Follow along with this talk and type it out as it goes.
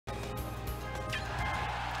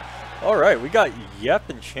All right, we got Yep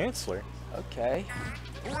and Chancellor. Okay.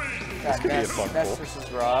 This could be a fun Ness pool.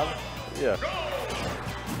 versus Rob. Yeah.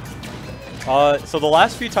 So the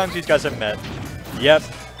last few times these guys have met, Yep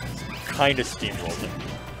kind of steamrolled him.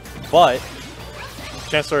 But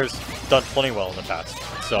Chancellor has done plenty well in the past.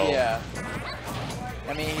 So Yeah.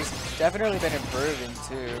 I mean, he's definitely been improving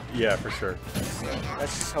too. yeah, for sure. So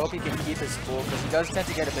let's just hope he can keep his cool because he does tend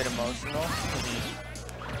to get a bit emotional.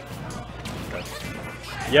 Okay.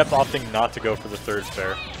 Yep, opting not to go for the third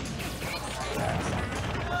fair.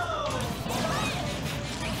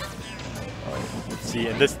 See,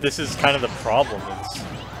 and this is kind of the problem. Is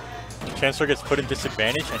Chancellor gets put in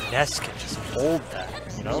disadvantage, and Ness can just hold that,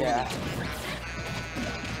 you know? Yeah.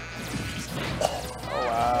 Oh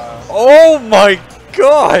wow. Oh my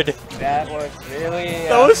god! That was really.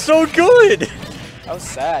 That was so good! That was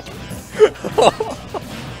sad.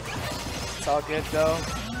 It's all good though.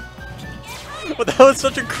 But that was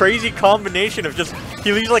such a crazy combination of just,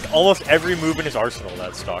 he leaves like almost every move in his arsenal,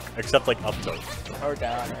 that stock, except like up tilt. Or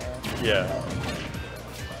down, man. Yeah.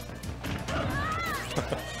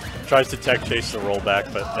 Tries to tech chase the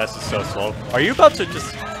rollback, but Ness is so slow. Are you about to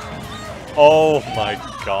just... Oh my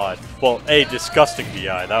god. Well, hey, disgusting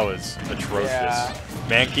BI. That was atrocious. Yeah.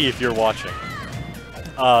 Mankey, if you're watching.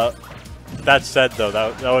 That said, though,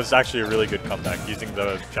 that was actually a really good comeback, using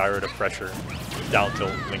the gyro to pressure down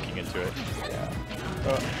tilt, linking into it.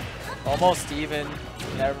 Yeah. Almost even.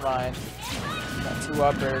 Never mind. Got two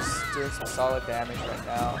uppers, doing some solid damage right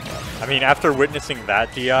now. I mean, after witnessing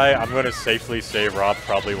that DI, I'm going to safely say Rob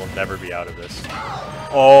probably will never be out of this.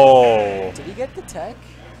 Oh! Did he get the tech?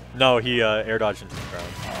 No, he air dodged into the ground.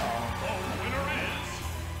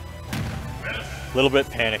 A little bit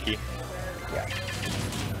panicky. Yeah.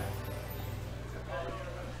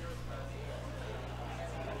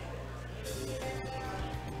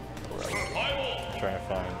 Trying to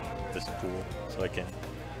find this pool so I can...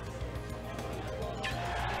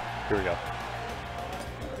 Here we go.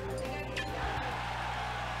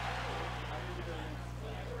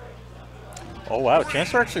 Oh wow,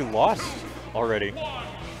 Chancellor actually lost already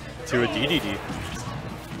to a DDD.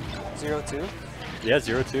 0-2? Yeah,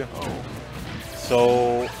 0-2. Oh.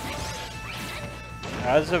 So,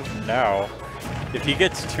 as of now, if he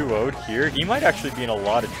gets 2-0'd here, he might actually be in a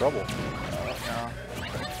lot of trouble. No.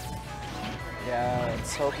 Yeah,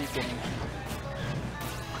 let's hope he can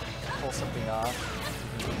pull something off.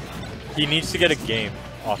 He needs to get a game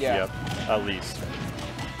off Yeah. Yep, at least.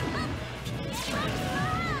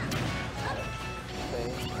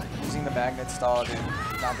 Okay. Using the magnet stall to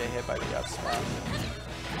not get hit by the up smash.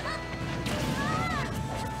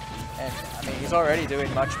 And, I mean, he's already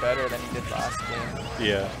doing much better than he did last game.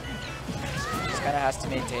 Yeah. He just kind of has to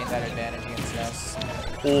maintain that advantage against Ness.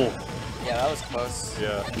 Oh. Yeah, that was close.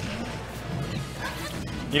 Yeah.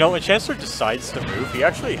 You know, when Chancellor decides to move, he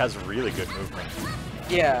actually has really good movement.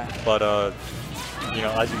 Yeah. But, you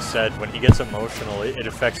know, as you said, when he gets emotional, it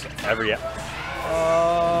affects every...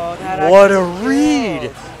 Oh, that What a actually read!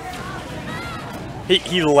 killed.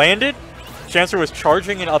 He landed, Chancellor was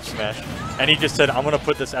charging an up smash, and he just said, I'm going to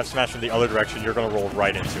put this F smash in the other direction, you're going to roll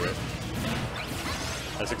right into it.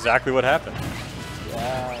 That's exactly what happened.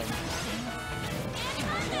 Yeah.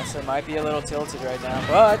 Chancellor might be a little tilted right now,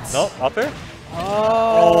 but... No, up there?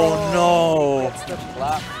 Oh, no. That's the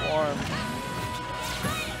platform.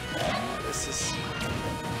 This is...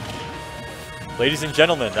 Ladies and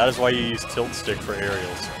gentlemen, that is why you use tilt stick for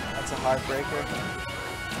aerials. That's a heartbreaker.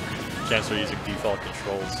 Chancellor using default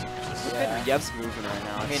controls. Just Look Yeah. at Yep's moving right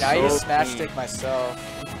now. I mean, It's I so use smash clean. stick myself.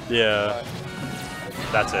 yeah,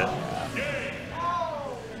 that's it.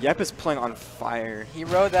 Yep is playing on fire. He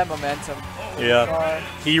rode that momentum. Yeah. Far.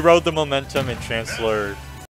 He rode the momentum, and Chancellor